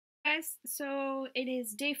Guys, so it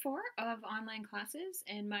is day 4 of online classes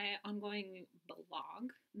and my ongoing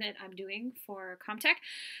blog that I'm doing for Comtech.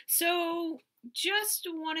 So just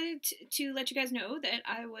wanted to let you guys know that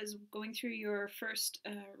I was going through your first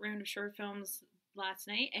round of short films last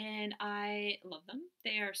night and I love them.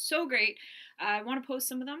 They are so great. I want to post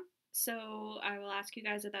some of them, so I will ask you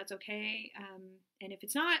guys if that's okay. And if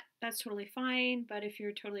it's not, that's totally fine. But if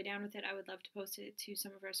you're totally down with it, I would love to post it to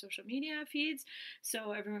some of our social media feeds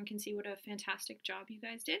so everyone can see what a fantastic job you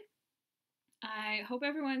guys did. I hope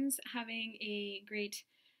everyone's having a great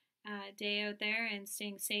day out there and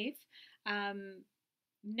staying safe.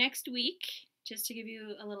 Next week, just to give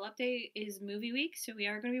you a little update, is movie week. So we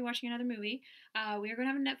are going to be watching another movie. We are going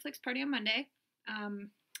to have a Netflix party on Monday.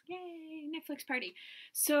 Yay, Netflix party.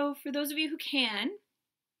 So for those of you who can,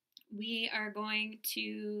 we are going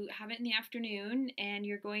to have it in the afternoon, and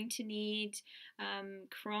you're going to need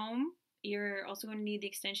Chrome. You're also going to need the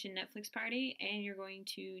extension Netflix Party, and you're going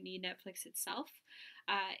to need Netflix itself.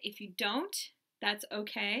 If you don't, that's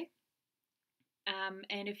okay.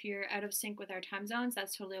 And if you're out of sync with our time zones,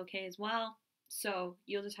 that's totally okay as well. So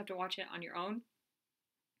you'll just have to watch it on your own.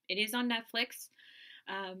 It is on Netflix.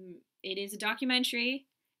 It is a documentary.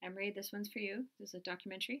 Emery, this one's for you. This is a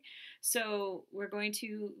documentary. So we're going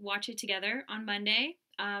to watch it together on Monday.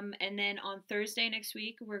 And then on Thursday next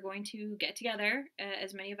week, we're going to get together,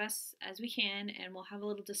 as many of us as we can, and we'll have a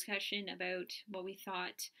little discussion about what we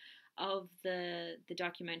thought of the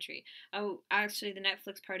documentary. Oh, actually, the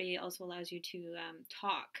Netflix party also allows you to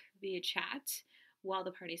talk via chat while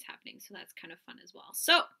the party's happening. So that's kind of fun as well.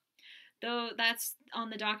 So, though that's on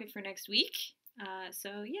the docket for next week.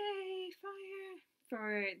 So yay, fire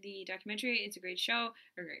for the documentary. It's a great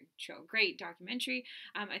great documentary.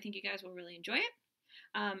 I think you guys will really enjoy it.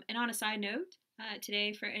 And on a side note,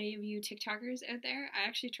 today for any of you TikTokers out there, I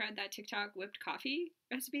actually tried that TikTok whipped coffee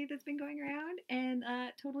recipe that's been going around and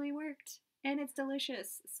totally worked. And it's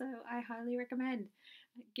delicious. So I highly recommend.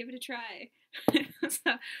 Give it a try.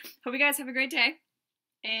 So hope you guys have a great day.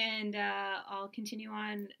 And I'll continue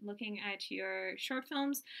on looking at your short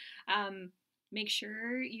films. Make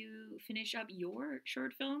sure you finish up your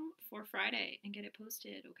short film for Friday and get it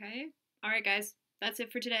posted, okay? All right, guys, that's it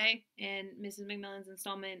for today and Mrs. McMillan's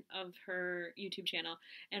installment of her YouTube channel,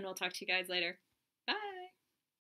 and we'll talk to you guys later.